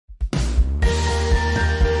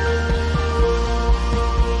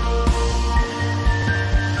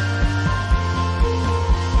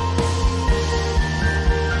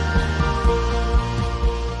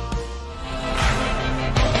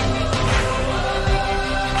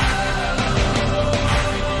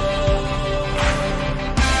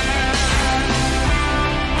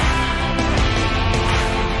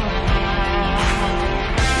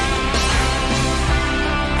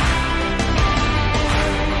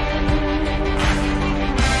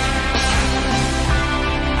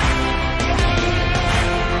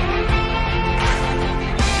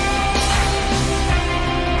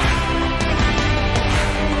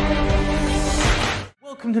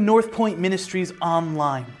North Point Ministries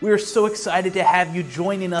Online. We are so excited to have you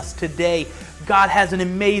joining us today. God has an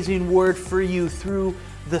amazing word for you through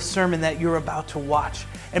the sermon that you're about to watch.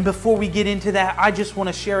 And before we get into that, I just want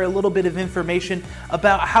to share a little bit of information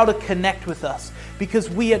about how to connect with us,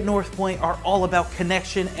 because we at North Point are all about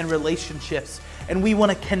connection and relationships, and we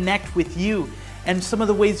want to connect with you. And some of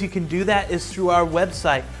the ways you can do that is through our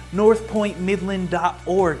website,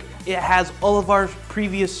 northpointmidland.org. It has all of our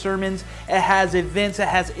previous sermons, it has events, it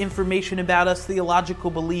has information about us, theological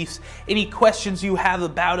beliefs. Any questions you have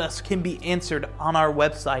about us can be answered on our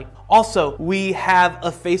website. Also, we have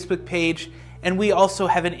a Facebook page, and we also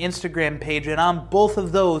have an Instagram page, and on both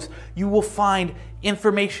of those, you will find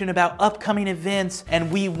information about upcoming events,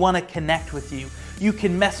 and we want to connect with you. You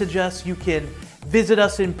can message us, you can visit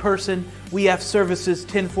us in person. We have services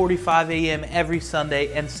 10:45 a.m. every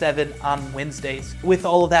Sunday and 7 on Wednesdays. With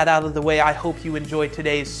all of that out of the way, I hope you enjoy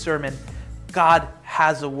today's sermon. God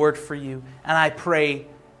has a word for you, and I pray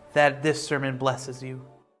that this sermon blesses you.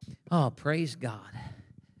 Oh, praise God.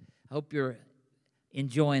 I hope you're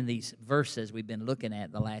enjoying these verses we've been looking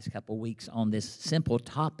at the last couple of weeks on this simple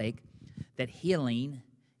topic that healing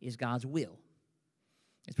is God's will.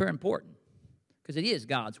 It's very important because it is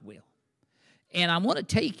God's will. And I want to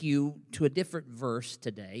take you to a different verse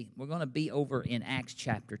today. We're going to be over in Acts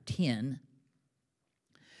chapter 10.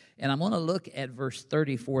 And I'm going to look at verse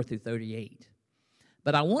 34 through 38.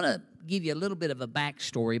 But I want to give you a little bit of a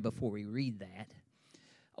backstory before we read that.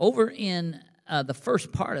 Over in the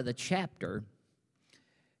first part of the chapter,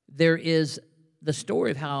 there is the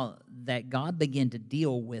story of how that God began to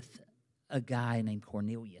deal with a guy named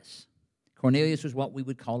Cornelius. Cornelius was what we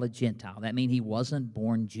would call a Gentile. That means he wasn't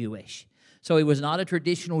born Jewish. So he was not a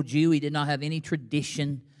traditional Jew. He did not have any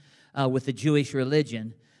tradition with the Jewish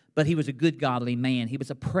religion, but he was a good, godly man. He was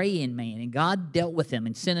a praying man, and God dealt with him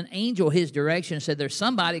and sent an angel his direction and said, there's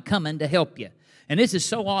somebody coming to help you. And this is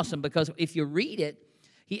so awesome because if you read it,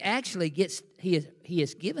 he actually gets, he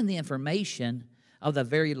is given the information of the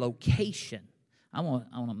very location. I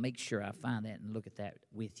want to make sure I find that and look at that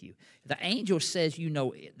with you. The angel says, you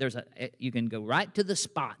know, you can go right to the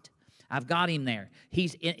spot. I've got him there.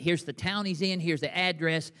 Here's the town he's in. Here's the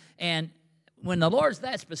address. And when the Lord's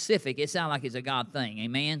that specific, it sounds like it's a God thing.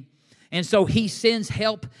 Amen? And so he sends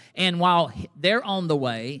help. And while they're on the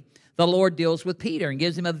way, the Lord deals with Peter and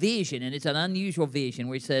gives him a vision. And it's an unusual vision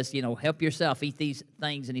where he says, you know, help yourself, eat these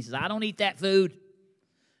things. And he says, I don't eat that food.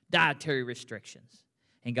 Dietary restrictions.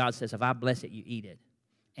 And God says, if I bless it, you eat it.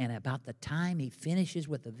 And about the time he finishes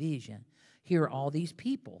with the vision, here are all these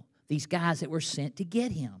people, these guys that were sent to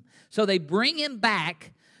get him. So they bring him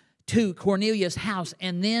back to Cornelius' house.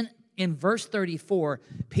 And then in verse 34,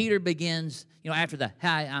 Peter begins, you know, after the,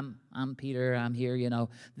 hi, I'm Peter, I'm here, you know.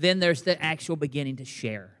 Then there's the actual beginning to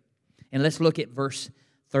share. And let's look at verse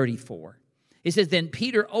 34. It says, then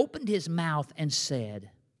Peter opened his mouth and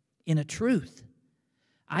said, in a truth,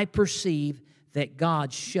 I perceive that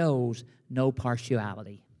God shows no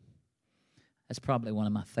partiality. That's probably one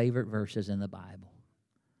of my favorite verses in the Bible.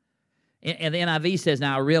 And the NIV says,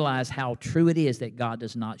 now I realize how true it is that God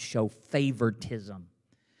does not show favoritism.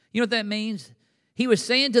 You know what that means? He was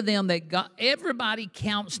saying to them that God, everybody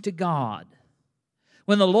counts to God.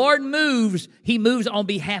 When the Lord moves, he moves on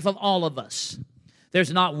behalf of all of us.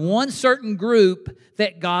 There's not one certain group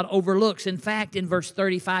that God overlooks. In fact, in verse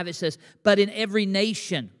 35 it says, but in every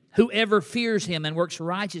nation, whoever fears him and works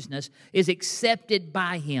righteousness is accepted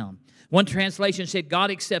by him. One translation said,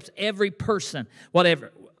 God accepts every person,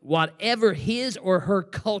 whatever his or her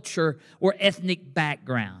culture or ethnic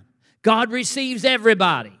background. God receives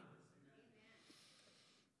everybody.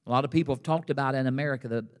 A lot of people have talked about in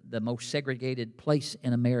America, the most segregated place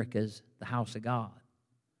in America is the house of God.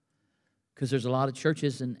 Because there's a lot of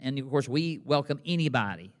churches, and of course we welcome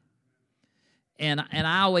anybody. And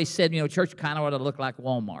I always said, you know, church kind of ought to look like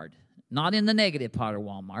Walmart. Not in the negative part of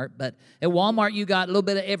Walmart, but at Walmart you got a little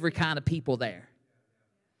bit of every kind of people there.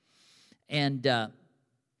 And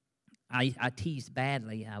I teased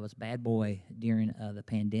badly. I was a bad boy during the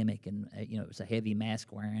pandemic, and you know, it was a heavy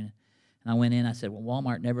mask wearing. And I went in, I said, well,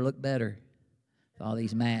 Walmart never looked better with all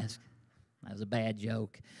these masks. That was a bad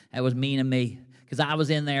joke. That was mean of me because I was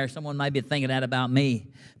in there. Someone might be thinking that about me.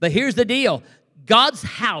 But here's the deal. God's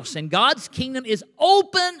house and God's kingdom is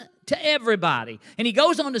open to everybody. And he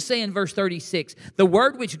goes on to say in verse 36, the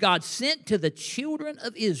word which God sent to the children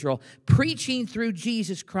of Israel, preaching through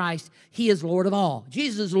Jesus Christ, he is Lord of all.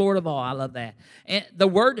 Jesus is Lord of all. I love that. And the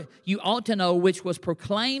word you ought to know, which was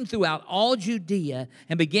proclaimed throughout all Judea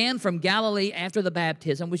and began from Galilee after the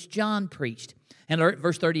baptism, which John preached. And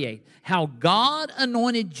verse 38, how God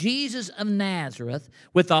anointed Jesus of Nazareth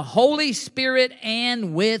with the Holy Spirit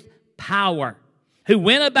and with power, who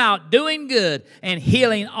went about doing good and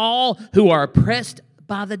healing all who are oppressed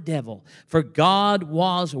by the devil, for God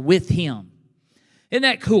was with him. Isn't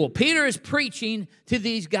that cool? Peter is preaching to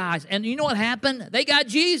these guys, and you know what happened? They got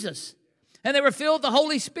Jesus, and they were filled with the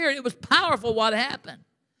Holy Spirit. It was powerful what happened.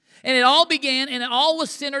 And it all began, and it all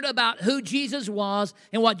was centered about who Jesus was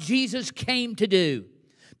and what Jesus came to do.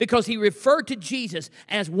 Because he referred to Jesus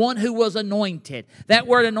as one who was anointed. That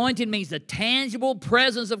word anointed means the tangible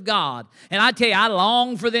presence of God. And I tell you, I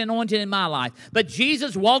long for the anointing in my life. But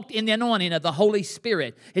Jesus walked in the anointing of the Holy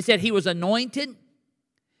Spirit. It said he was anointed,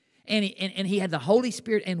 and he had the Holy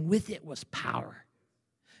Spirit, and with it was power.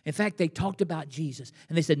 In fact, they talked about Jesus,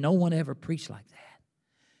 and they said, no one ever preached like that.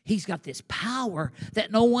 He's got this power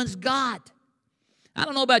that no one's got. I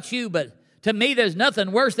don't know about you, but to me, there's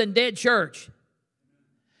nothing worse than dead church.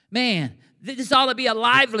 Man, this ought to be a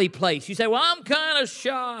lively place. You say, well, I'm kind of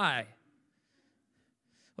shy.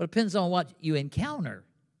 Well, it depends on what you encounter.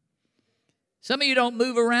 Some of you don't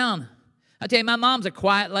move around. I tell you, my mom's a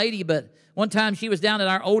quiet lady, but one time she was down at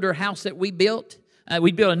our older house that we built.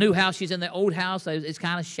 We built a new house. She's in the old house. It's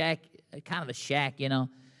kind of a shack, you know.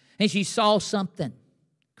 And she saw something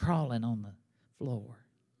crawling on the floor.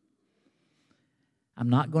 I'm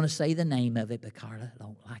not going to say the name of it, but Carla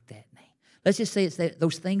don't like that name. Let's just say it's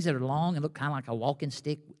those things that are long and look kind of like a walking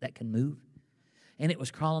stick that can move. And it was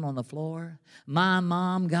crawling on the floor. My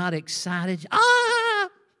mom got excited. Ah!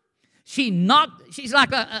 She's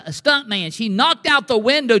like a stunt man. She knocked out the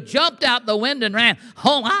window, jumped out the window, and ran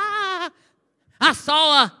home. Ah! I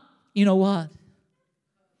saw you know what?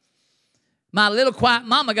 My little quiet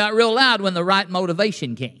mama got real loud when the right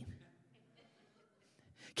motivation came.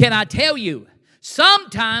 Can I tell you,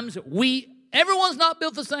 sometimes everyone's not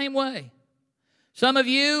built the same way. Some of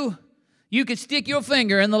you could stick your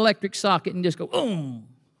finger in the electric socket and just go, boom.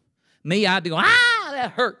 Me, I'd be going,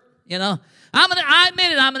 that hurt, you know. I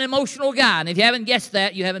admit it, I'm an emotional guy, and if you haven't guessed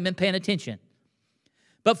that, you haven't been paying attention.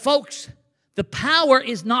 But folks, the power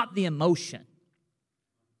is not the emotion.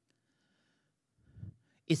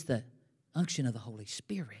 It's the unction of the Holy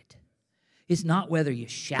Spirit. It's not whether you're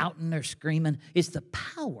shouting or screaming. It's the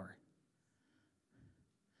power.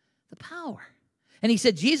 The power. And he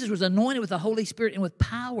said Jesus was anointed with the Holy Spirit and with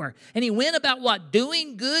power. And he went about what?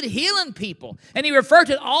 Doing good, healing people. And he referred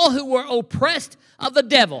to all who were oppressed of the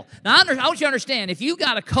devil. Now, I want you to understand, if you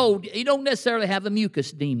got a cold, you don't necessarily have a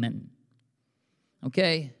mucus demon.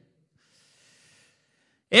 Okay?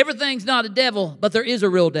 Everything's not a devil, but there is a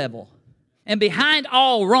real devil. And behind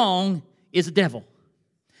all wrong is a devil.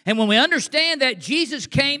 And when we understand that, Jesus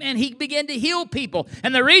came and he began to heal people.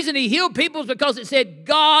 And the reason he healed people is because it said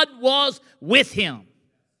God was with him.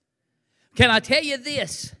 Can I tell you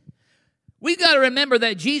this? We've got to remember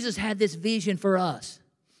that Jesus had this vision for us.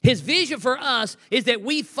 His vision for us is that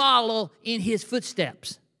we follow in his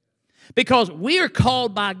footsteps. Because we are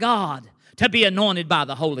called by God to be anointed by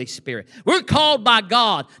the Holy Spirit. We're called by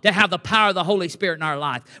God to have the power of the Holy Spirit in our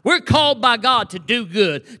life. We're called by God to do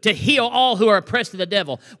good, to heal all who are oppressed of the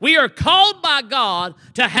devil. We are called by God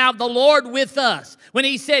to have the Lord with us. When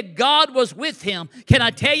he said God was with him, can I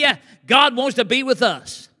tell you, God wants to be with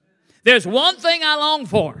us. There's one thing I long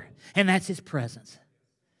for, and that's his presence.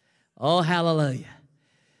 Oh, hallelujah.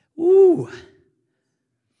 Ooh.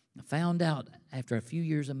 I found out after a few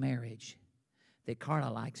years of marriage that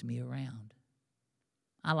Carla likes me around.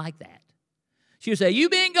 I like that. She'll say,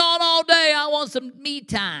 "You've been gone all day. I want some me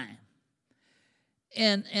time."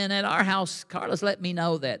 And at our house, Carla's let me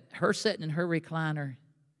know that her sitting in her recliner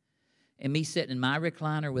and me sitting in my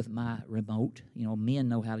recliner with my remote. You know, men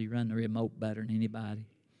know how to run the remote better than anybody.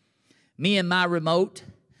 Me and my remote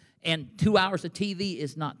and 2 hours of TV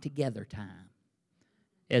is not together time.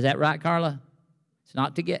 Is that right, Carla? It's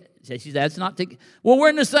not together. That's not together. Well, we're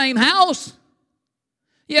in the same house.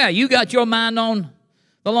 Yeah, you got your mind on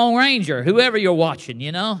the Lone Ranger, whoever you're watching,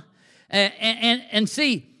 you know. And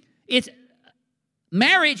see,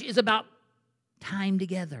 marriage is about time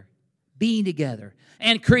together, being together.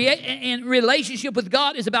 And relationship with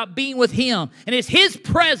God is about being with him. And it's his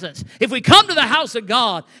presence. If we come to the house of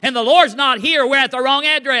God and the Lord's not here, we're at the wrong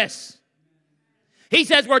address. He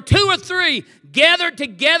says, where 2 or 3 gathered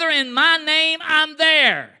together in my name, I'm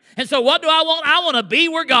there. And so what do I want? I want to be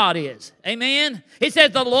where God is. Amen? It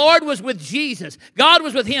says the Lord was with Jesus. God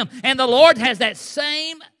was with him. And the Lord has that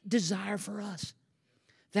same desire for us.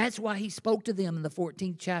 That's why he spoke to them in the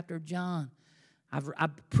 14th chapter of John.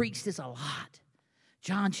 I've preached this a lot.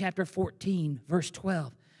 John chapter 14, verse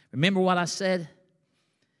 12. Remember what I said?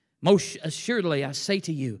 Most assuredly, I say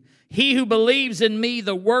to you, he who believes in me,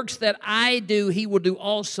 the works that I do, he will do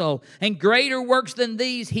also. And greater works than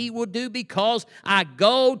these he will do because I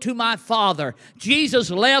go to my Father. Jesus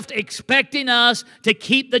left expecting us to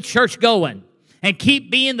keep the church going and keep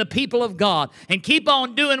being the people of God and keep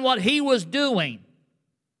on doing what he was doing.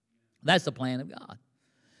 That's the plan of God.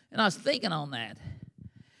 And I was thinking on that.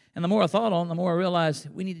 And the more I thought on it, the more I realized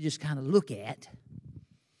we need to just kind of look at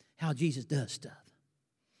how Jesus does stuff.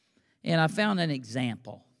 And I found an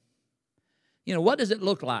example. You know, what does it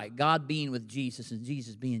look like, God being with Jesus and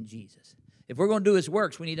Jesus being Jesus? If we're going to do his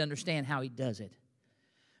works, we need to understand how he does it.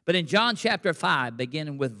 But in John chapter 5,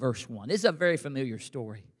 beginning with verse 1, this is a very familiar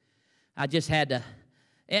story. I just had to,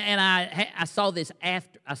 and I saw this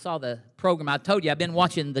after, I saw the program. I told you, I've been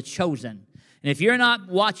watching The Chosen. And if you're not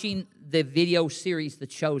watching the video series The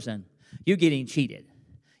Chosen, you're getting cheated.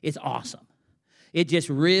 It's awesome. It just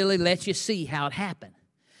really lets you see how it happened.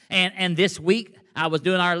 And this week, I was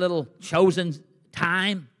doing our little Chosen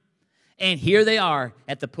time, and here they are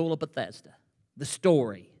at the Pool of Bethesda, the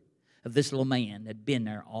story of this little man that had been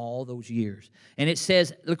there all those years. And it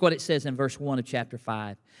says, look what it says in verse 1 of chapter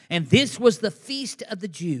 5. And this was the feast of the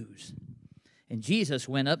Jews, and Jesus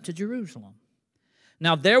went up to Jerusalem.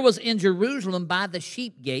 Now there was in Jerusalem by the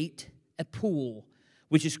sheep gate a pool,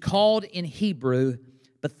 which is called in Hebrew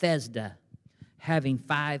Bethesda, having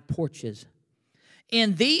 5 porches.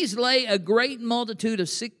 In these lay a great multitude of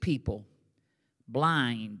sick people,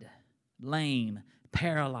 blind, lame,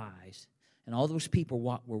 paralyzed. And all those people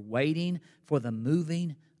were waiting for the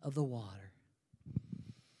moving of the water.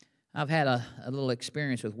 I've had a little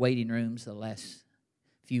experience with waiting rooms the last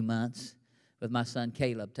few months with my son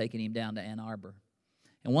Caleb, taking him down to Ann Arbor.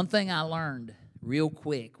 And one thing I learned real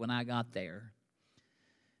quick when I got there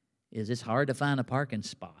is it's hard to find a parking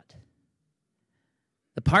spot.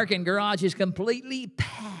 The parking garage is completely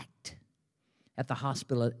packed at the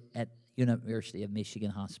hospital at University of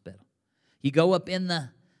Michigan Hospital. You go up in the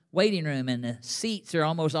waiting room and the seats are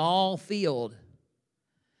almost all filled.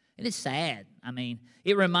 And it's sad. I mean,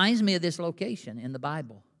 it reminds me of this location in the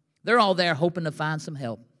Bible. They're all there hoping to find some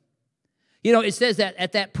help. You know, it says that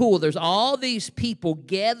at that pool, there's all these people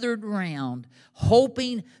gathered around,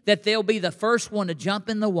 hoping that they'll be the first one to jump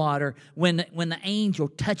in the water when the angel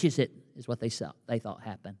touches it, is what they thought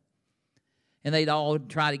happened. And they'd all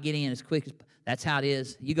try to get in as quick as, that's how it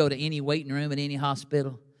is. You go to any waiting room at any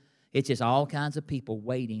hospital, it's just all kinds of people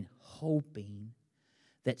waiting, hoping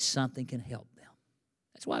that something can help them.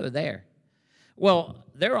 That's why they're there. Well,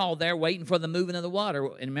 they're all there waiting for the moving of the water.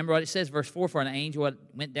 And remember what it says, verse 4, for an angel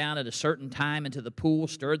went down at a certain time into the pool,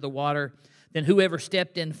 stirred the water. Then whoever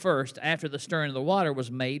stepped in first after the stirring of the water was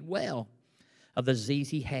made well of the disease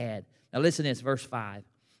he had. Now listen to this, verse 5.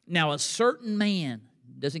 Now a certain man,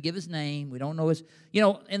 doesn't give his name, we don't know his, you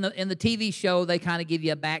know, in the TV show, they kind of give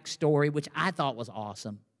you a backstory, which I thought was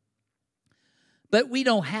awesome. But we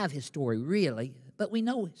don't have his story really, but we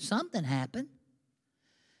know something happened.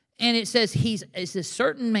 And it says it's a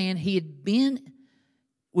certain man, he had been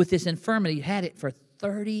with this infirmity, he had it for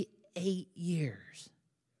 38 years.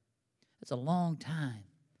 That's a long time.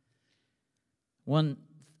 One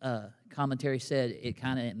commentary said it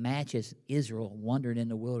kind of matches Israel wandering in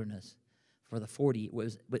the wilderness for the 40.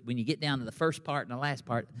 When you get down to the first part and the last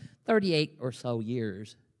part, 38 or so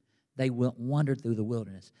years, they wandered through the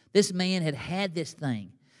wilderness. This man had this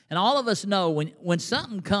thing. And all of us know when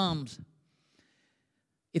something comes,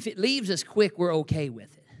 if it leaves us quick, we're okay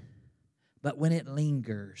with it. But when it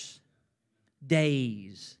lingers,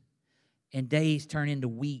 days, and days turn into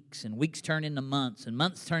weeks, and weeks turn into months, and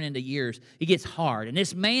months turn into years, it gets hard. And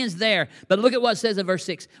this man's there. But look at what it says in verse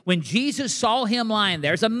 6. When Jesus saw him lying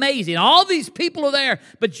there, it's amazing. All these people are there,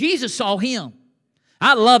 but Jesus saw him.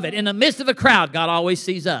 I love it. In the midst of a crowd, God always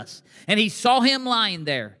sees us. And he saw him lying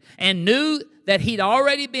there and knew that he'd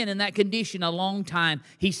already been in that condition a long time.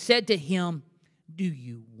 He said to him, do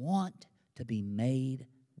you want to be made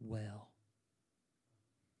well?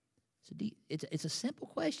 It's a simple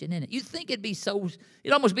question, isn't it? You'd think it'd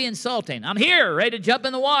almost be insulting. I'm here, ready to jump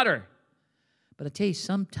in the water. But I tell you,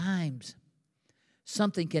 sometimes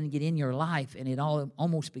something can get in your life and it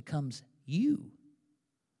almost becomes you.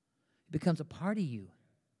 It becomes a part of you.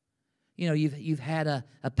 You know, you've had a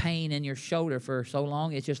pain in your shoulder for so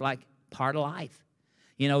long, it's just like part of life.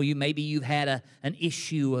 You know, maybe you've had an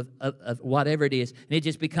issue of whatever it is, and it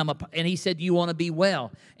just become and he said, do you want to be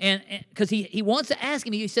well? And because he wants to ask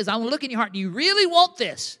him, he says, I want to look in your heart. Do you really want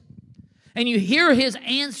this? And you hear his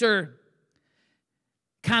answer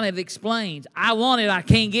kind of explains, I want it, I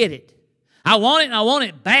can't get it. I want it and I want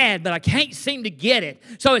it bad, but I can't seem to get it.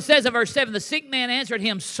 So it says in verse 7, the sick man answered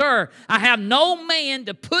him, Sir, I have no man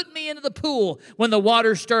to put me into the pool when the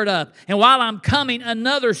water stirred up. And while I'm coming,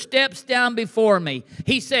 another steps down before me.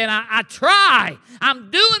 He said, I try. I'm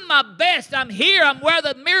doing my best. I'm here. I'm where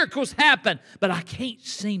the miracles happen. But I can't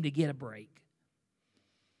seem to get a break.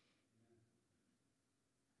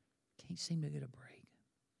 Can't seem to get a break.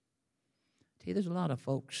 Tell you, there's a lot of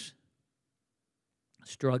folks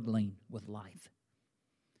struggling with life,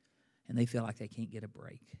 and they feel like they can't get a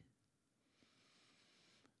break.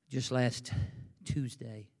 Just last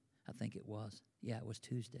Tuesday, I think it was. Yeah, it was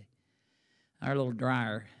Tuesday. Our little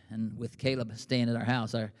dryer, and with Caleb staying at our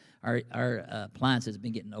house, our appliance has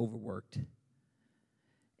been getting overworked,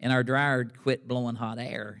 and our dryer quit blowing hot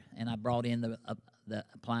air. And I brought in the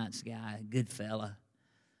appliance guy, a good fella,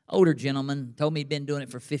 older gentleman, told me he'd been doing it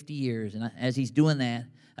for 50 years. And as he's doing that,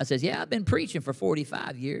 I says, yeah, I've been preaching for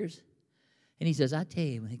 45 years. And he says, I tell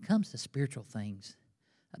you, when it comes to spiritual things,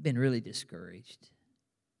 I've been really discouraged.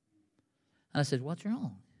 And I said, what's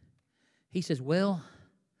wrong? He says, well, a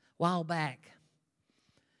while back,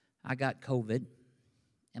 I got COVID,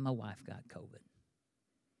 and my wife got COVID.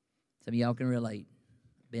 Some of y'all can relate.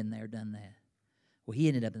 Been there, done that. Well, he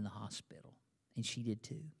ended up in the hospital, and she did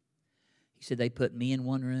too. He said they put me in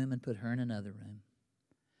one room and put her in another room.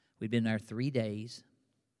 We'd been there 3 days,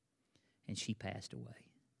 and she passed away.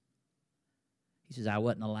 He says, I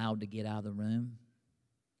wasn't allowed to get out of the room.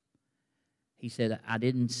 He said, I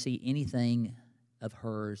didn't see anything of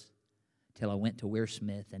hers till I went to Weir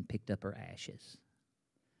Smith and picked up her ashes.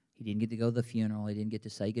 He didn't get to go to the funeral. He didn't get to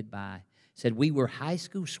say goodbye. He said, we were high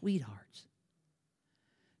school sweethearts.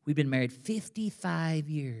 We've been married 55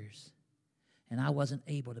 years, and I wasn't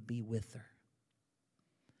able to be with her.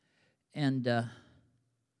 And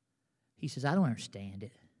he says, I don't understand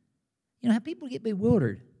it. You know how people get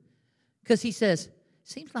bewildered? Because he says,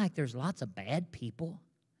 seems like there's lots of bad people,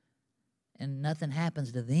 and nothing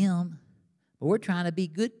happens to them. But we're trying to be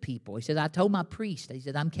good people. He said, I told my priest, he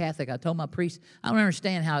said, I'm Catholic. I told my priest, I don't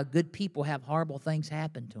understand how good people have horrible things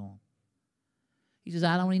happen to them. He says,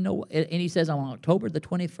 I don't even know. And he says, on October the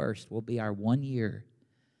 21st will be our 1 year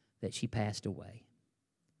that she passed away.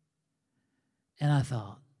 And I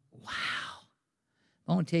thought, wow.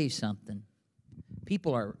 I want to tell you something.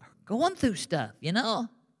 People are going through stuff, you know.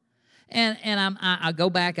 And I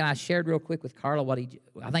go back and I shared real quick with Carla what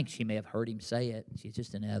I think she may have heard him say it. She's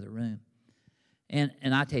just in the other room. And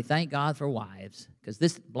I tell you, thank God for wives, because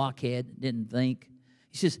this blockhead didn't think.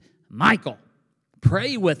 He says, Michael,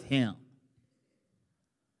 pray with him.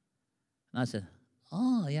 And I said,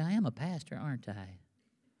 oh, yeah, I am a pastor, aren't I?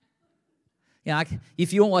 Yeah,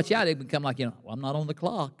 if you won't watch out, it can become like, well, I'm not on the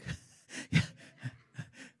clock.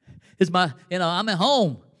 I'm at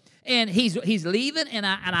home. And he's leaving, and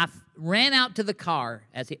I ran out to the car,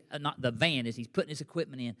 not the van, as he's putting his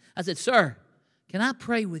equipment in. I said, sir, can I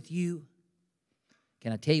pray with you?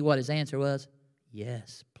 Can I tell you what his answer was?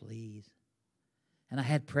 Yes, please. And I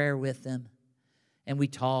had prayer with him, and we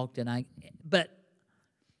talked, but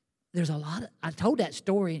there's a lot I told that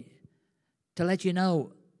story to let you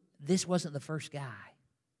know this wasn't the first guy.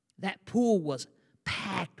 That pool was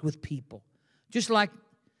packed with people, just like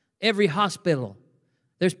every hospital.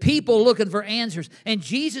 There's people looking for answers. And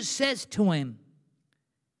Jesus says to him,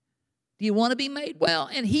 do you want to be made well?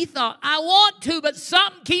 And he thought, I want to, but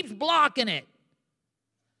something keeps blocking it.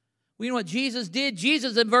 Well, you know what Jesus did?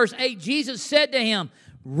 Jesus, in verse 8, Jesus said to him,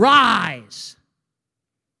 rise.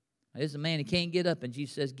 There's a man who can't get up, and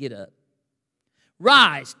Jesus says, get up.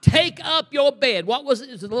 Rise, take up your bed. What was it?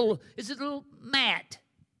 It's a little mat.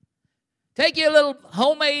 Take your little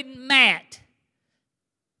homemade mat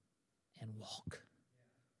and walk.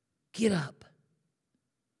 Get up.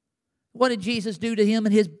 What did Jesus do to him?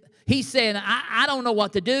 He said, I don't know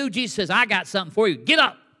what to do. Jesus says, I got something for you. Get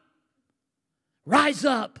up. Rise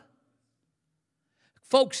up.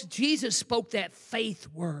 Folks, Jesus spoke that faith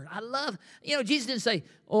word. I love, Jesus didn't say,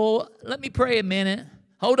 oh, let me pray a minute.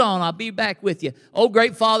 Hold on, I'll be back with you. Oh,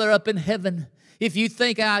 great Father up in heaven, if you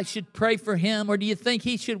think I should pray for him, or do you think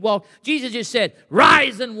he should walk? Jesus just said,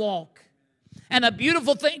 rise and walk. And a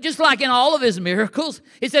beautiful thing, just like in all of his miracles,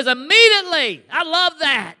 it says immediately. I love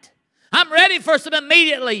that. I'm ready for some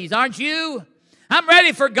immediatelys, aren't you? I'm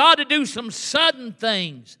ready for God to do some sudden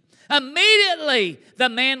things. Immediately, the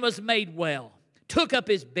man was made well, took up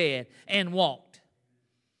his bed, and walked.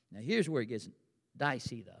 Now, here's where it gets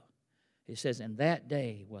dicey, though. It says, and that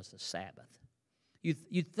day was the Sabbath.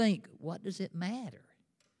 You think, what does it matter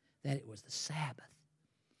that it was the Sabbath?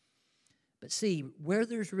 But see, where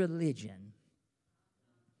there's religion,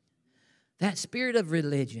 that spirit of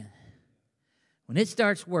religion, when it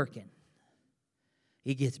starts working,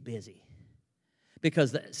 it gets busy.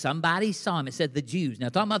 Because somebody saw him. It said the Jews. Now,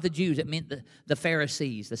 talking about the Jews, it meant the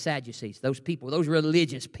Pharisees, the Sadducees, those people, those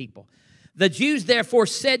religious people. The Jews, therefore,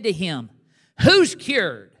 said to him, who's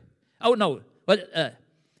cured? Oh, no.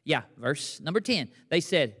 Verse number 10. They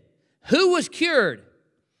said, who was cured?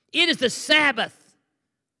 It is the Sabbath.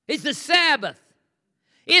 It's the Sabbath.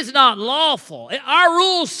 It's not lawful. Our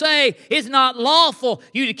rules say it's not lawful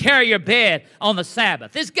you to carry your bed on the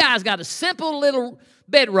Sabbath. This guy's got a simple little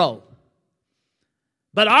bedroll.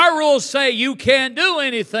 But our rules say you can't do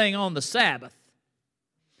anything on the Sabbath.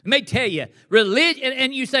 Let me tell you, religion,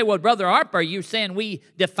 and you say, well, Brother Harper, you're saying we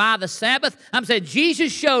defy the Sabbath? I'm saying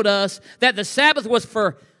Jesus showed us that the Sabbath was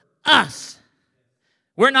for us.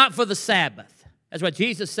 We're not for the Sabbath. That's what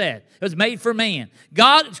Jesus said. It was made for man.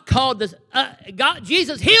 God called this.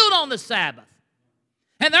 Jesus healed on the Sabbath,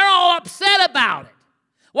 and they're all upset about it.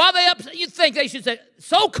 Why are they upset? You think they should say,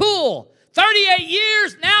 "So cool, 38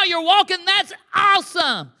 years now you're walking. That's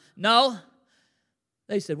awesome." No,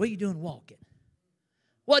 they said, "What are you doing walking?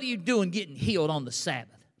 What are you doing getting healed on the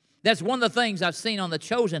Sabbath?" That's one of the things I've seen on The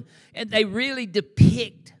Chosen, and they really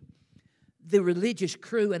depict the religious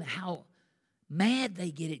crew and how mad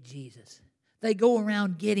they get at Jesus. They go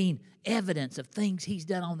around getting evidence of things he's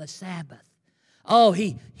done on the Sabbath. Oh,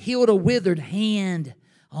 he healed a withered hand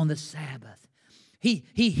on the Sabbath. He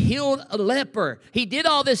healed a leper. He did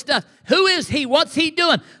all this stuff. Who is he? What's he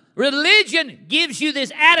doing? Religion gives you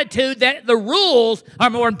this attitude that the rules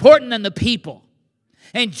are more important than the people.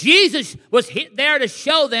 And Jesus was there to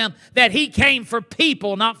show them that he came for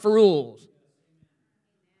people, not for rules.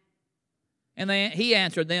 And he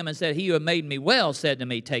answered them and said, "He who had made me well said to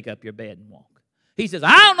me, 'Take up your bed and walk.'" He says,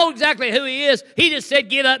 "I don't know exactly who he is. He just said,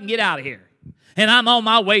 'Get up and get out of here.' And I'm on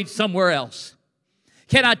my way somewhere else."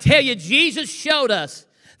 Can I tell you, Jesus showed us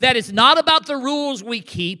that it's not about the rules we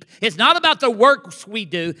keep. It's not about the works we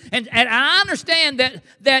do. And I understand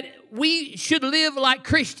that we should live like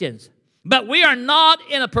Christians. But we are not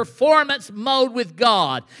in a performance mode with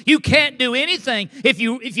God. You can't do anything. If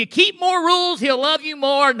you keep more rules, he'll love you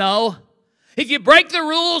more. No. If you break the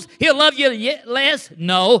rules, he'll love you less.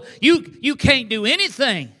 No. You can't do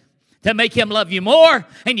anything to make him love you more,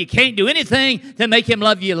 and you can't do anything to make him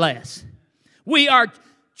love you less. We are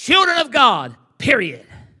children of God, period.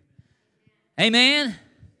 Amen?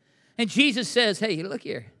 And Jesus says, hey, look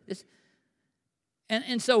here.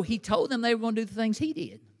 And so he told them they were going to do the things he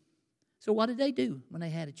did. So what did they do when they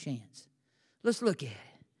had a chance? Let's look at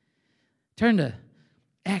it. Turn to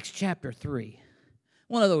Acts chapter 3.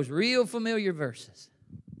 One of those real familiar verses.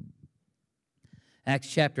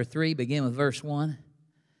 Acts chapter 3, begin with verse 1. It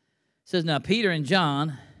says, "Now Peter and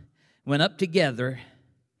John went up together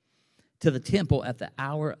to the temple at the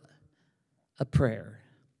hour of prayer,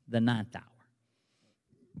 the 9th hour."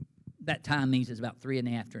 That time means it's about 3 in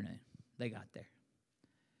the afternoon. They got there.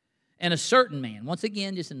 "And a certain man," once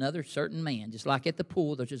again, just another certain man, just like at the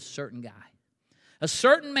pool, there's just a certain guy. "A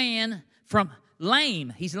certain man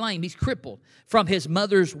he's lame, he's crippled, from his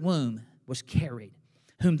mother's womb was carried,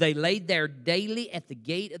 whom they laid there daily at the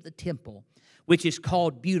gate of the temple, which is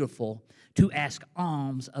called Beautiful, to ask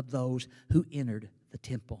alms of those who entered the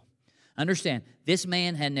temple." Understand, this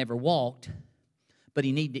man had never walked, but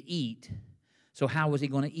he needed to eat. So how was he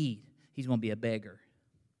going to eat? He's going to be a beggar.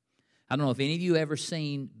 I don't know if any of you ever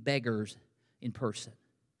seen beggars in person.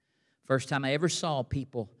 First time I ever saw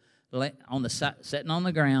people sitting on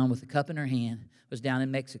the ground with a cup in their hand was down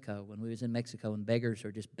in Mexico, when we was in Mexico, and beggars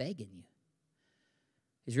are just begging you.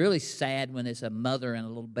 It's really sad when it's a mother and a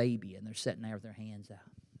little baby and they're sitting there with their hands out.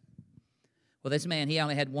 Well, this man, he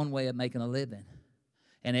only had one way of making a living,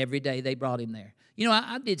 and every day they brought him there. You know,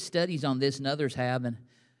 I did studies on this, and others have, and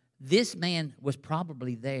this man was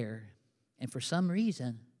probably there, and for some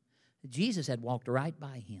reason, Jesus had walked right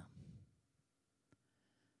by him.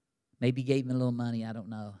 Maybe gave him a little money, I don't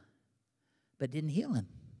know, but didn't heal him.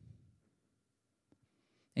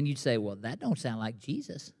 And you'd say, well, that don't sound like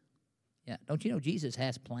Jesus. Yeah, don't you know Jesus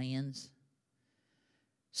has plans?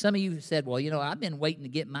 Some of you said, well, you know, I've been waiting to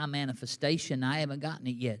get my manifestation. I haven't gotten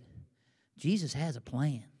it yet. Jesus has a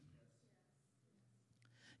plan.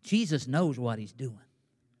 Jesus knows what he's doing.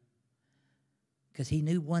 Because he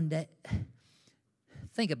knew one day.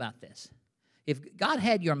 Think about this. If God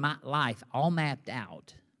had your life all mapped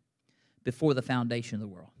out before the foundation of the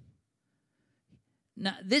world.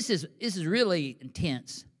 Now, this is really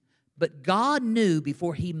intense. But God knew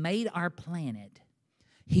before He made our planet,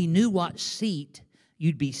 He knew what seat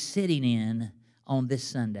you'd be sitting in on this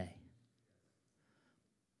Sunday.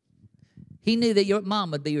 He knew that your mom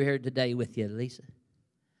would be here today with you, Lisa.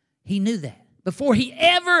 He knew that. Before He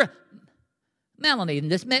ever... Melanie, and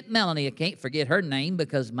just met Melanie. I can't forget her name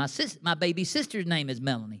because my baby sister's name is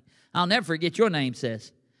Melanie. I'll never forget your name,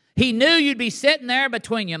 sis. He knew you'd be sitting there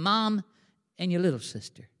between your mom and your little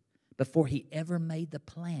sister. Before He ever made the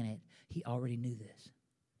planet, He already knew this.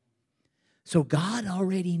 So God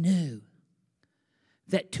already knew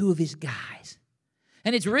that two of His guys.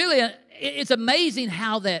 And it's amazing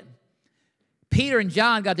how that Peter and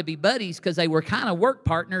John got to be buddies because they were kind of work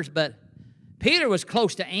partners, but Peter was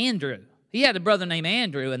close to Andrew. He had a brother named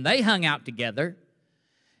Andrew, and they hung out together.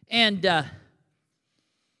 And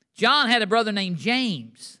John had a brother named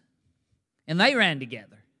James, and they ran together.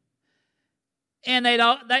 And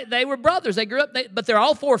they were brothers. They grew up, but they're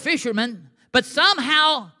all four fishermen. But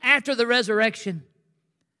somehow, after the resurrection,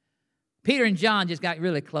 Peter and John just got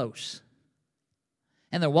really close.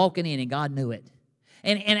 And they're walking in, and God knew it.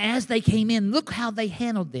 And as they came in, look how they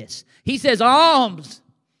handled this. He says, alms.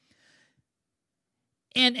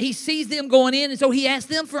 And He sees them going in, and so He asked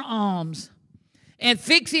them for alms. And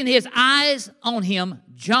fixing His eyes on him,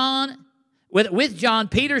 with John,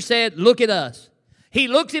 Peter said, look at us. He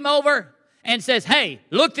looks him over and says, hey,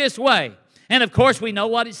 look this way. And of course, we know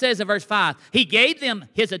what it says in verse 5. He gave them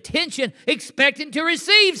His attention, expecting to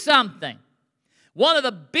receive something. One of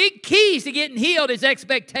the big keys to getting healed is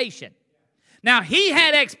expectation. Now, he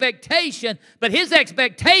had expectation, but his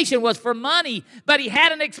expectation was for money, but he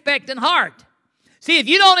had an expectant heart. See, if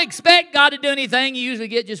you don't expect God to do anything, you usually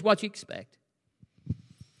get just what you expect.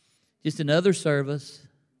 Just another service.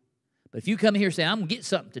 But if you come here and say, I'm going to get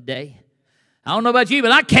something today. I don't know about you,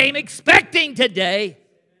 but I came expecting today.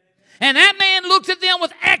 And that man looks at them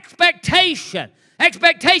with expectation.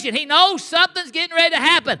 Expectation. He knows something's getting ready to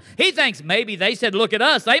happen. He thinks maybe they said, look at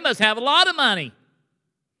us. They must have a lot of money.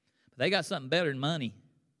 But they got something better than money.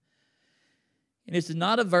 And this is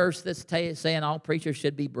not a verse that's saying all preachers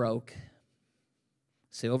should be broke.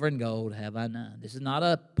 Silver and gold have I none. This is not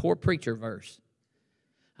a poor preacher verse.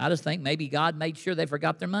 I just think maybe God made sure they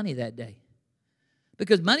forgot their money that day.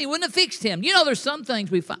 Because money wouldn't have fixed him. You know, there's some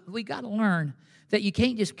things we got to learn that you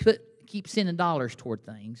can't just keep sending dollars toward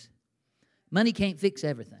things. Money can't fix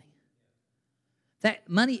everything. That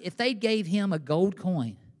money, if they gave him a gold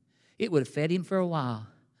coin, it would have fed him for a while,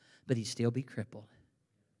 but he'd still be crippled.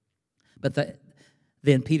 But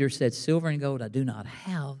then Peter said, silver and gold I do not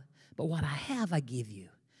have, but what I have I give you.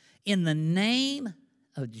 In the name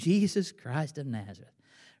of Jesus Christ of Nazareth,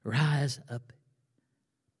 rise up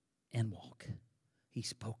and walk. He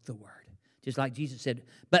spoke the word. Just like Jesus said.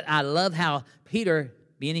 But I love how Peter,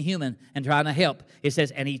 being a human and trying to help, it says,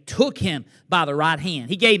 and he took him by the right hand.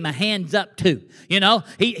 He gave him a hands up too. You know,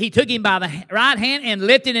 he took him by the right hand and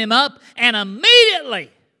lifted him up, and immediately,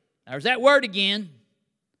 there's that word again,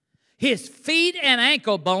 his feet and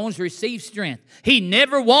ankle bones received strength. He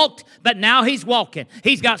never walked, but now he's walking.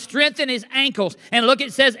 He's got strength in his ankles. And look,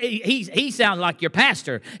 it says, he sounds like your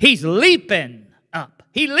pastor. He's leaping up.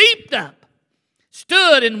 He leaped up,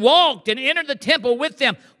 stood and walked and entered the temple with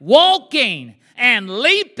them, walking and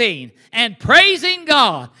leaping and praising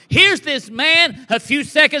God. Here's this man a few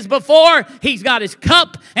seconds before. He's got his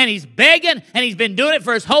cup and he's begging, and he's been doing it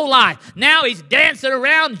for his whole life. Now he's dancing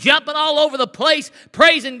around, jumping all over the place,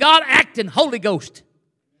 praising God, acting Holy Ghost.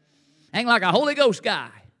 Acting like a Holy Ghost guy.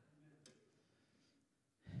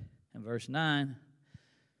 In verse 9,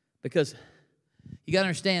 because you got to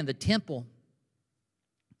understand the temple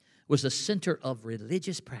was the center of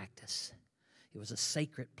religious practice. It was a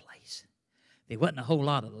sacred place. There wasn't a whole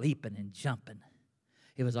lot of leaping and jumping.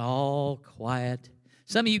 It was all quiet.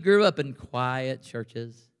 Some of you grew up in quiet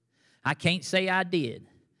churches. I can't say I did.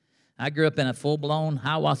 I grew up in a full-blown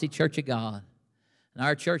Hiawassee Church of God. In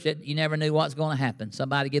our church, you never knew what was going to happen.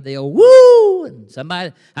 Somebody give the old woo, and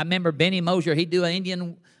somebody, I remember Benny Mosier, he'd do an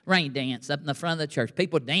Indian rain dance up in the front of the church.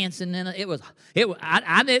 People dancing in it.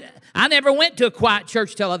 I never went to a quiet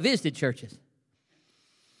church till I visited churches.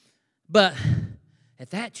 But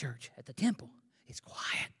at that church, at the temple, it's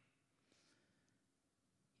quiet.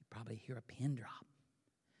 You probably hear a pin drop.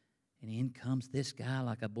 And in comes this guy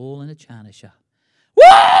like a bull in a china shop.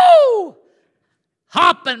 Woo!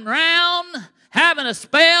 Hopping around, having a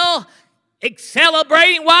spell,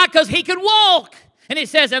 celebrating. Why? Because he could walk. And it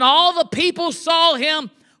says, and all the people saw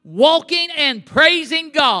him walking and praising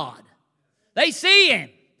God. They see him.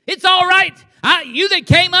 It's all right. You that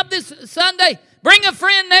came up this Sunday, bring a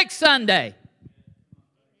friend next Sunday.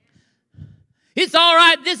 It's all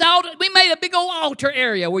right. This altar, we made a big old altar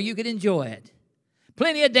area where you could enjoy it.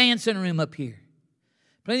 Plenty of dancing room up here.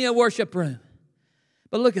 Plenty of worship room.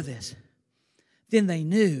 But look at this. Then they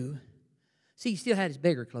knew. See, he still had his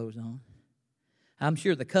beggar clothes on. I'm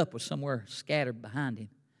sure the cup was somewhere scattered behind him.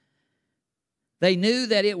 They knew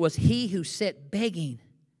that it was he who sat begging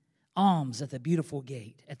alms at the beautiful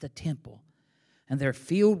gate at the temple. And they're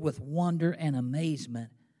filled with wonder and amazement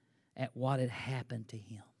at what had happened to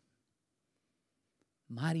him.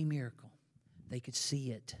 Mighty miracle. They could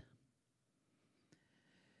see it.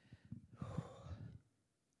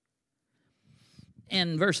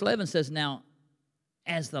 And verse 11 says, now,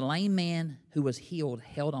 as the lame man who was healed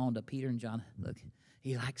held on to Peter and John. Look,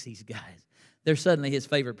 he likes these guys. They're suddenly his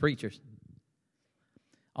favorite preachers.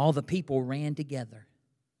 All the people ran together.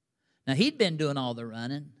 Now, he'd been doing all the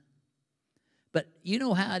running. But you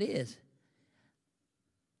know how it is.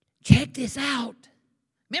 Check this out.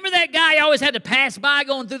 Remember that guy you always had to pass by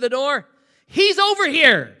going through the door? He's over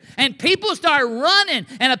here. And people start running.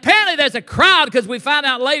 And apparently there's a crowd because we find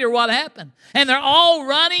out later what happened. And they're all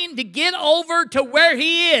running to get over to where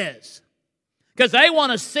he is. Because they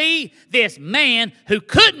want to see this man who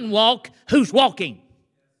couldn't walk, who's walking.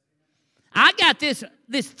 I got this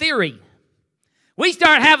theory. We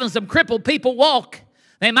start having some crippled people walk.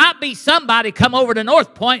 There might be somebody come over to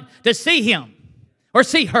North Point to see him or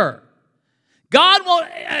see her.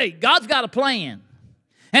 God's got a plan.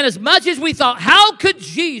 And as much as we thought, how could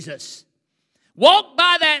Jesus walk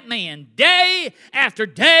by that man day after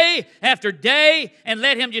day after day and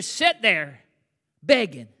let him just sit there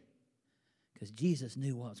begging? Because Jesus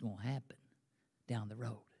knew what was going to happen down the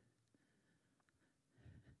road.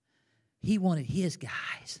 He wanted his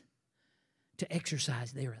guys to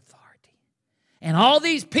exercise their authority. And all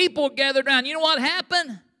these people gathered around. You know what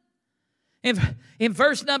happened? In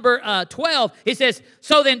verse number 12, it says,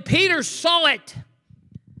 so then Peter saw it.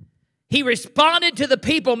 He responded to the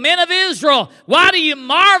people, men of Israel, why do you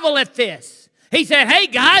marvel at this? He said, hey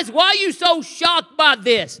guys, why are you so shocked by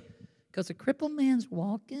this? Because the crippled man's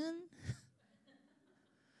walking.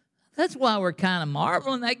 That's why we're kind of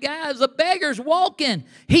marveling. That guy is a beggar's walking.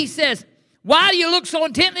 He says, why do you look so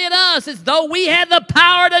intently at us as though we had the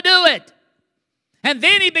power to do it? And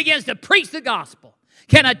then he begins to preach the gospel.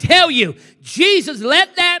 Can I tell you, Jesus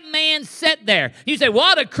let that man sit there. You say,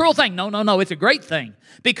 what a cruel thing. No, it's a great thing.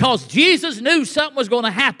 Because Jesus knew something was going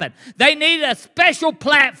to happen. They needed a special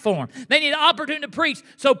platform. They needed an opportunity to preach.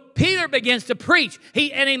 So Peter begins to preach.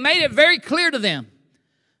 And he made it very clear to them.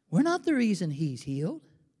 We're not the reason he's healed.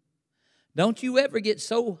 Don't you ever get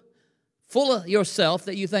so full of yourself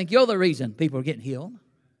that you think you're the reason people are getting healed.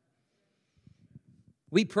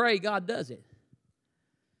 We pray God does it.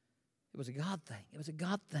 It was a God thing. It was a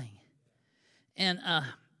God thing. And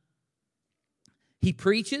he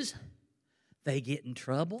preaches. They get in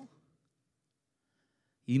trouble.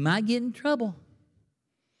 You might get in trouble.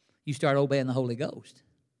 You start obeying the Holy Ghost.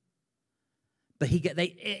 But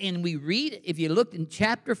and we read, if you look in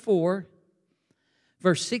chapter 4,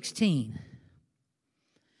 verse 16.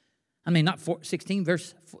 I mean, not 16,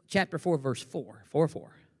 chapter 4, verse 4. 4:4.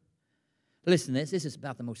 Listen to this. This is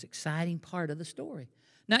about the most exciting part of the story.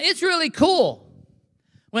 Now, it's really cool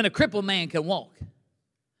when a crippled man can walk.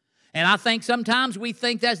 And I think sometimes we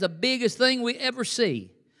think that's the biggest thing we ever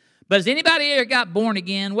see. But has anybody ever got born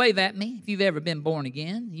again? Wave at me if you've ever been born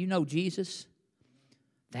again. You know Jesus.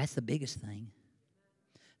 That's the biggest thing.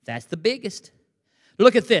 That's the biggest.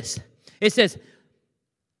 Look at this. It says,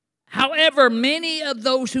 however, many of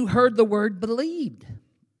those who heard the word believed.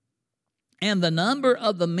 And the number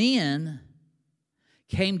of the men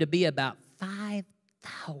came to be about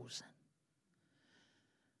 5,000.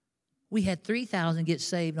 We had 3,000 get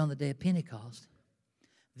saved on the day of Pentecost.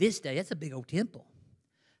 This day, that's a big old temple.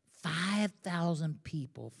 5,000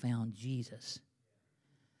 people found Jesus.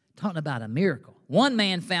 Talking about a miracle. One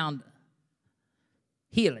man found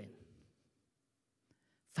healing.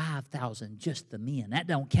 5,000, just the men. That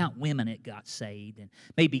don't count women that got saved and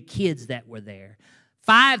maybe kids that were there.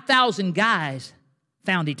 5,000 guys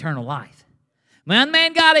found eternal life. One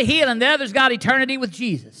man got a healing, the others got eternity with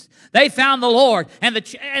Jesus. They found the Lord. And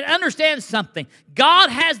understand something. God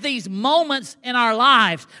has these moments in our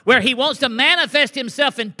lives where He wants to manifest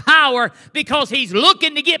Himself in power because He's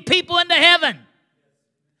looking to get people into heaven.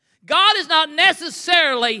 God is not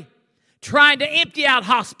necessarily trying to empty out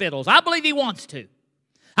hospitals. I believe He wants to.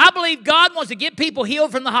 I believe God wants to get people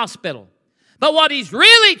healed from the hospital. But what He's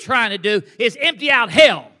really trying to do is empty out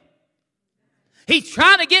hell. He's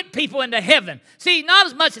trying to get people into heaven. See, not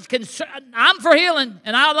as much as concern. I'm for healing,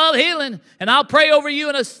 and I love healing, and I'll pray over you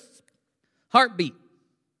in a heartbeat.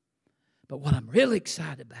 But what I'm really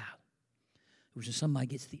excited about, which is somebody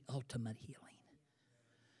gets the ultimate healing.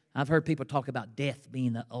 I've heard people talk about death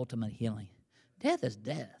being the ultimate healing. Death is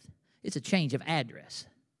death. It's a change of address.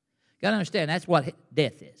 You got to understand, that's what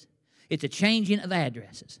death is. It's a changing of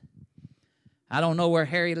addresses. I don't know where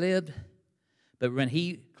Harry lived, but when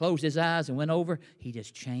he closed his eyes and went over, he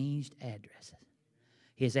just changed addresses.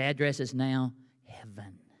 His address is now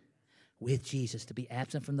heaven with Jesus. To be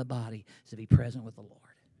absent from the body is to be present with the Lord.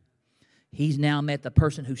 He's now met the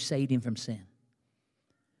person who saved him from sin.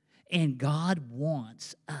 And God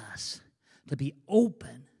wants us to be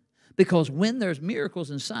open, because when there's miracles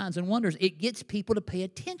and signs and wonders, it gets people to pay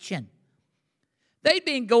attention. They'd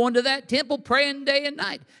been going to that temple praying day and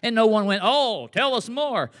night, and no one went, oh, tell us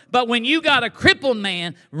more. But when you got a crippled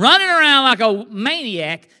man running around like a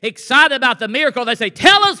maniac, excited about the miracle, they say,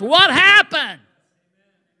 tell us what happened.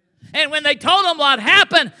 And when they told them what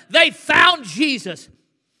happened, they found Jesus.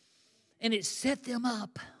 And it set them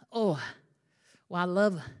up. Oh, well, I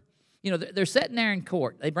love, they're sitting there in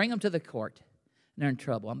court. They bring them to the court, and they're in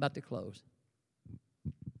trouble. I'm about to close.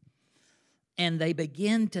 And they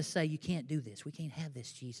begin to say, you can't do this. We can't have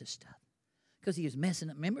this Jesus stuff. Because he was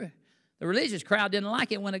messing up. Remember, the religious crowd didn't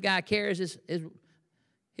like it when a guy carries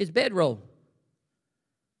his bedroll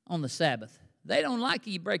on the Sabbath. They don't like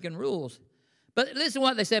you breaking rules. But listen to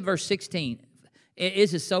what they said in verse 16.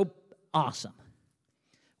 This is so awesome.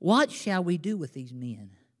 What shall we do with these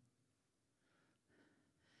men?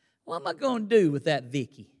 What am I going to do with that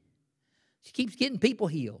Vicky? She keeps getting people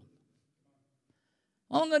healed.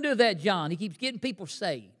 What am I going to do with that John? He keeps getting people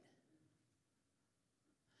saved.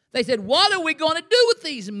 They said, what are we going to do with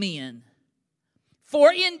these men?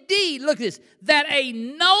 For indeed, look at this, that a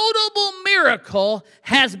notable miracle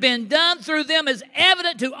has been done through them is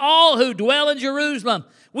evident to all who dwell in Jerusalem.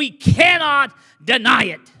 We cannot deny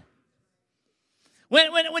it.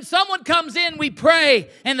 When someone comes in, we pray,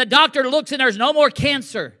 and the doctor looks and there's no more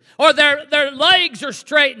cancer, or their legs are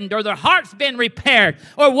straightened, or their heart's been repaired,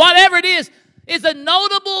 or whatever it is, it's a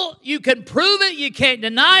notable, you can prove it, you can't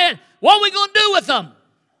deny it. What are we going to do with them?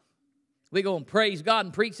 We're going to praise God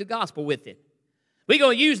and preach the gospel with it. We're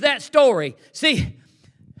going to use that story. See,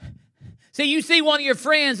 you see one of your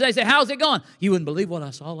friends, they say, how's it going? You wouldn't believe what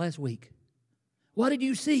I saw last week. What did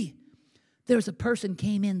you see? There was a person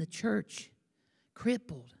came in the church,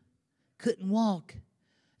 crippled, couldn't walk,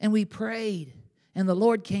 and we prayed, and the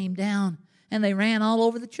Lord came down, and they ran all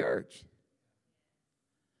over the church.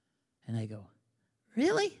 And they go,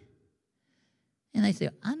 really? And they say,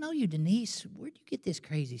 I know you, Denise. Where'd you get this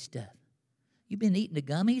crazy stuff? You been eating the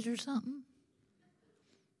gummies or something?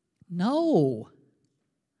 No.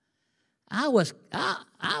 I was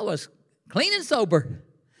clean and sober.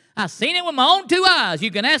 I seen it with my own two eyes.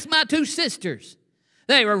 You can ask my two sisters.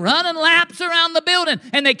 They were running laps around the building,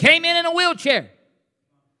 and they came in a wheelchair.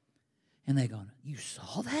 And they go, you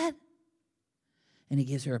saw that? And he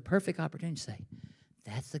gives her a perfect opportunity to say,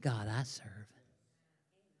 that's the God I serve.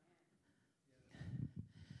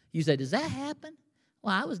 You say, does that happen?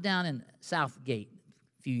 Well, I was down in Southgate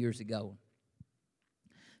a few years ago.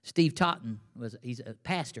 Steve Totten, he's a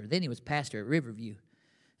pastor. Then he was pastor at Riverview.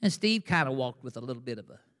 And Steve kind of walked with a little bit of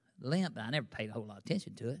a limp, but I never paid a whole lot of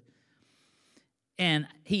attention to it. And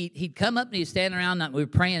he'd come up and he'd stand around, and we were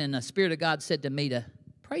praying, and the Spirit of God said to me to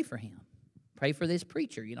pray for him. Pray for this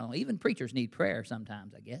preacher. Even preachers need prayer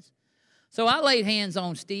sometimes, I guess. So I laid hands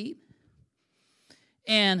on Steve,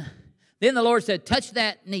 and then the Lord said, touch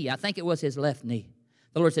that knee. I think it was his left knee.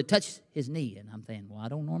 The Lord said, touch his knee. And I'm thinking, well, I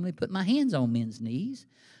don't normally put my hands on men's knees,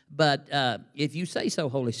 but if you say so,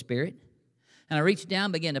 Holy Spirit. And I reached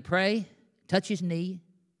down, began to pray, touch his knee.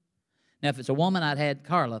 Now, if it's a woman, I'd had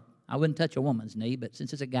Carla. I wouldn't touch a woman's knee, but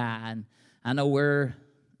since it's a guy, and I know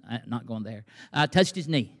I'm not going there. I touched his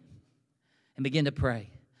knee and began to pray.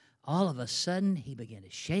 All of a sudden, he began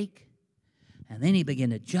to shake, and then he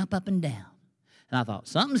began to jump up and down. And I thought,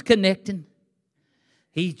 something's connecting.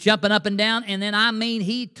 He's jumping up and down, and then,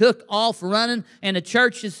 he took off running, and the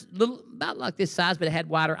church is about like this size, but it had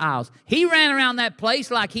wider aisles. He ran around that place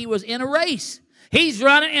like he was in a race. He's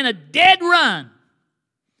running in a dead run.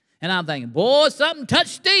 And I'm thinking, boy, something touched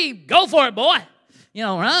Steve. Go for it, boy.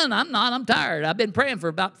 Run. I'm not. I'm tired. I've been praying for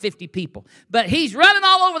about 50 people. But he's running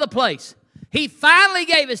all over the place. He finally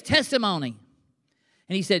gave his testimony.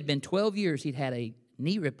 And he said it'd been 12 years he'd had a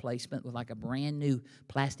knee replacement with like a brand new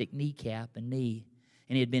plastic kneecap and knee.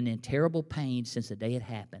 And he had been in terrible pain since the day it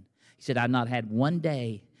happened. He said, I've not had one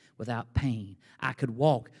day without pain. I could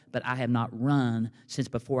walk, but I have not run since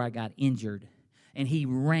before I got injured. And he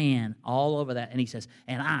ran all over that. And he says,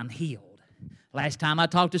 and I'm healed. Last time I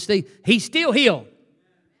talked to Steve, he's still healed.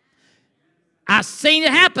 I seen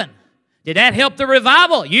it happen. Did that help the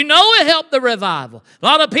revival? You know it helped the revival. A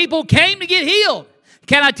lot of people came to get healed.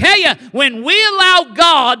 Can I tell you, when we allow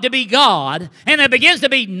God to be God and there begins to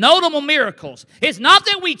be notable miracles, it's not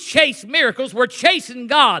that we chase miracles, we're chasing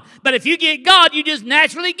God. But if you get God, you just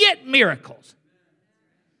naturally get miracles.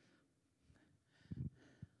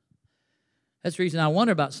 That's the reason I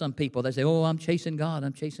wonder about some people. They say, oh, I'm chasing God,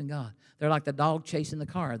 I'm chasing God. They're like the dog chasing the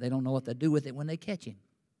car. They don't know what to do with it when they catch him.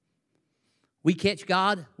 We catch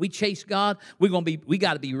God, we chase God, we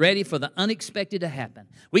got to be ready for the unexpected to happen.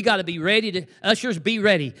 We got to be ready to, ushers, be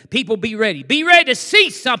ready. People, be ready. Be ready to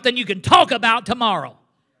see something you can talk about tomorrow.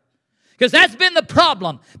 Because that's been the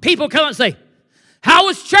problem. People come and say, how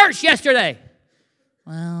was church yesterday?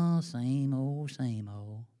 Well, same old, same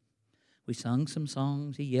old. We sung some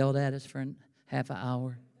songs. He yelled at us for half an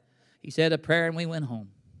hour. He said a prayer and we went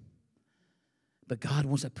home. But God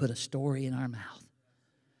wants to put a story in our mouth.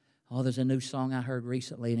 Oh, there's a new song I heard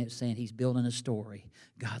recently, and it's saying He's building a story.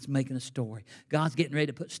 God's making a story. God's getting ready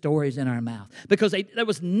to put stories in our mouth. Because there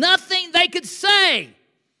was nothing they could say.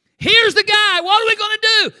 Here's the guy. What are we going to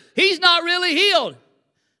do? He's not really healed.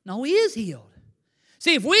 No, he is healed.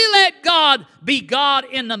 See, if we let God be God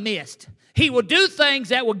in the midst, He will do things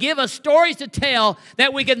that will give us stories to tell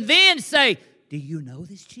that we can then say, do you know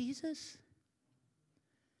this Jesus?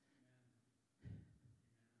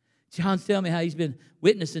 John's telling me how he's been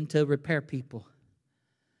witnessing to repair people.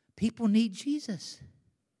 People need Jesus.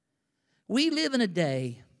 We live in a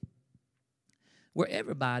day where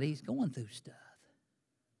everybody's going through stuff.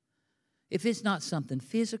 If it's not something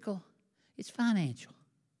physical, it's financial.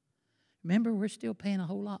 Remember, we're still paying a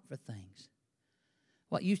whole lot for things.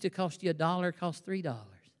 What used to cost you $1 costs $3,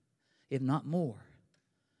 if not more.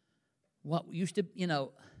 What used to,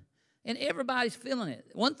 and everybody's feeling it.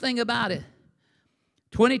 One thing about it,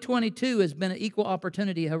 2022 has been an equal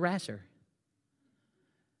opportunity harasser.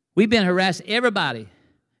 We've been harassed. Everybody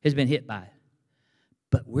has been hit by it.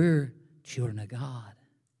 But we're children of God.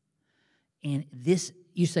 And this,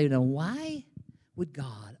 you say, now why would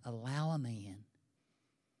God allow a man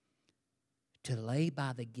to lay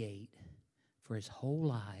by the gate for his whole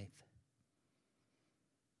life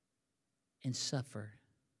and suffer?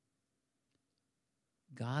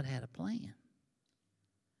 God had a plan.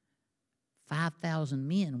 5,000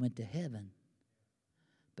 men went to heaven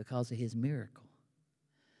because of His miracle.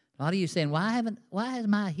 A lot of you are saying, why has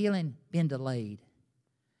my healing been delayed?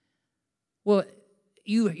 Well,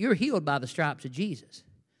 you're healed by the stripes of Jesus.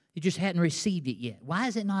 You just hadn't received it yet. Why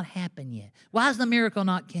has it not happened yet? Why has the miracle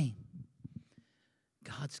not came?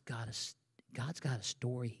 God's got a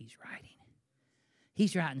story He's writing.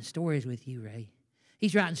 He's writing stories with you, Ray.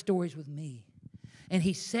 He's writing stories with me. And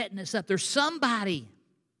He's setting us up. There's somebody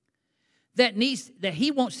that He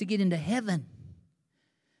wants to get into heaven,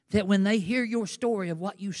 that when they hear your story of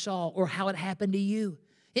what you saw or how it happened to you,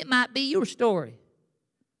 it might be your story.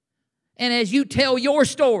 And as you tell your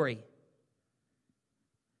story,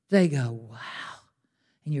 they go, wow.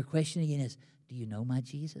 And your question again is, do you know my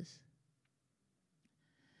Jesus?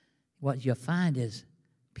 What you'll find is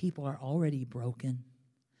people are already broken.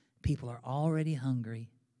 People are already hungry.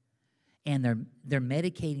 And they're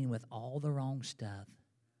medicating with all the wrong stuff.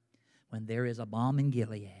 When there is a balm in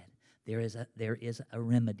Gilead, there is a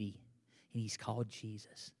remedy, and He's called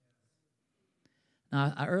Jesus.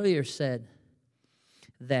 Now, I earlier said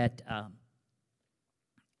that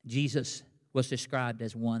Jesus was described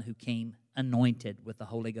as one who came anointed with the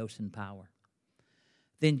Holy Ghost and power.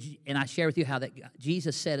 And I share with you how that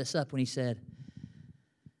Jesus set us up when He said,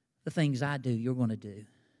 the things I do, you're going to do.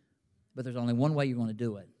 But there's only one way you're going to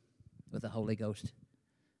do it, with the Holy Ghost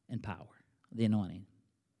and power, the anointing.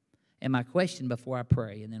 And my question before I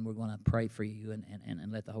pray, and then we're going to pray for you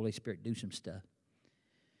and let the Holy Spirit do some stuff,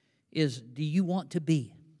 is do you want to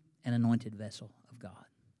be an anointed vessel of God?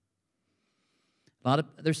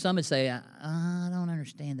 There's some that say, I don't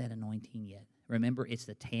understand that anointing yet. Remember, it's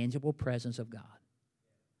the tangible presence of God.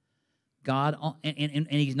 God, and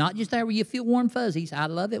He's not just there where you feel warm fuzzies. I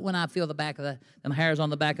love it when I feel the back of them hairs on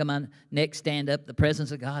the back of my neck stand up. The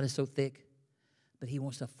presence of God is so thick. But He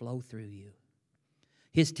wants to flow through you.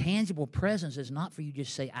 His tangible presence is not for you to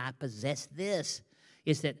just say, I possess this.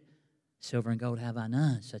 It's that silver and gold have I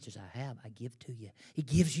none, such as I have, I give to you. He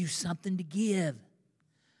gives you something to give.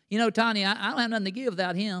 You know, Tanya, I don't have nothing to give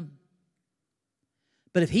without Him.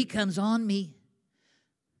 But if He comes on me,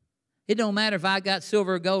 it don't matter if I got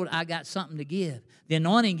silver or gold, I got something to give. The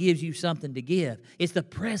anointing gives you something to give. It's the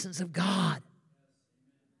presence of God.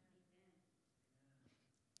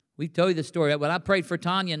 We've told you the story. When I prayed for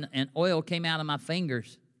Tanya and oil came out of my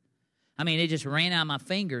fingers. I mean, it just ran out of my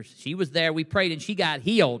fingers. She was there. We prayed and she got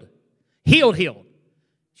healed. Healed.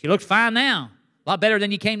 She looks fine now. A lot better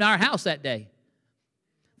than you came to our house that day.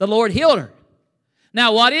 The Lord healed her.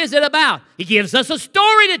 Now, what is it about? He gives us a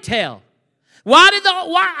story to tell. I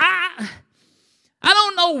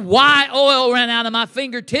don't know why oil ran out of my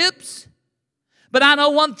fingertips, but I know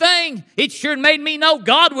one thing. It sure made me know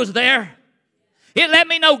God was there. It let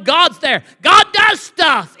me know God's there. God does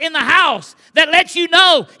stuff in the house that lets you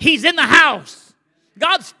know He's in the house.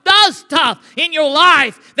 God does stuff in your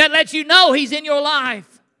life that lets you know He's in your life.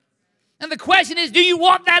 And the question is, do you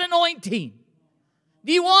want that anointing?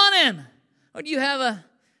 Do you want Him? Or do you have a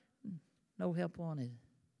no help wanted?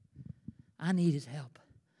 I need His help.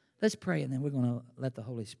 Let's pray, and then we're going to let the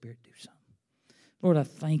Holy Spirit do something. Lord, I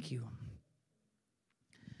thank You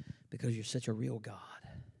because You're such a real God.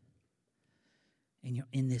 And You're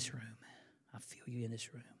in this room. I feel You in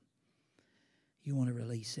this room. You want to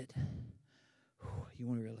release it. You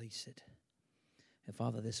want to release it. And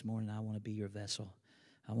Father, this morning I want to be Your vessel.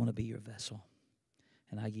 I want to be Your vessel.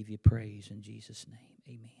 And I give You praise in Jesus' name.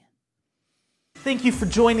 Amen. Thank you for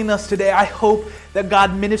joining us today. I hope that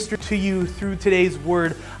God ministered to you through today's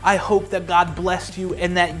word. I hope that God blessed you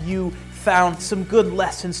and that you found some good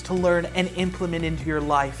lessons to learn and implement into your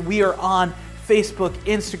life. We are on Facebook,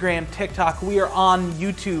 Instagram, TikTok. We are on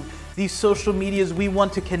YouTube. These social medias, we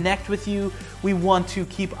want to connect with you. We want to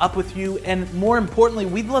keep up with you. And more importantly,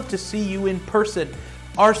 we'd love to see you in person.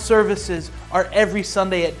 Our services are every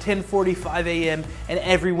Sunday at 10:45 a.m. and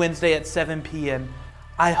every Wednesday at 7 p.m.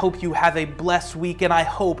 I hope you have a blessed week, and I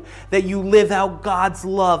hope that you live out God's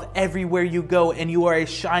love everywhere you go and you are a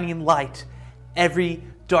shining light every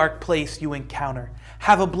dark place you encounter.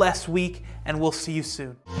 Have a blessed week, and we'll see you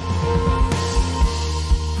soon.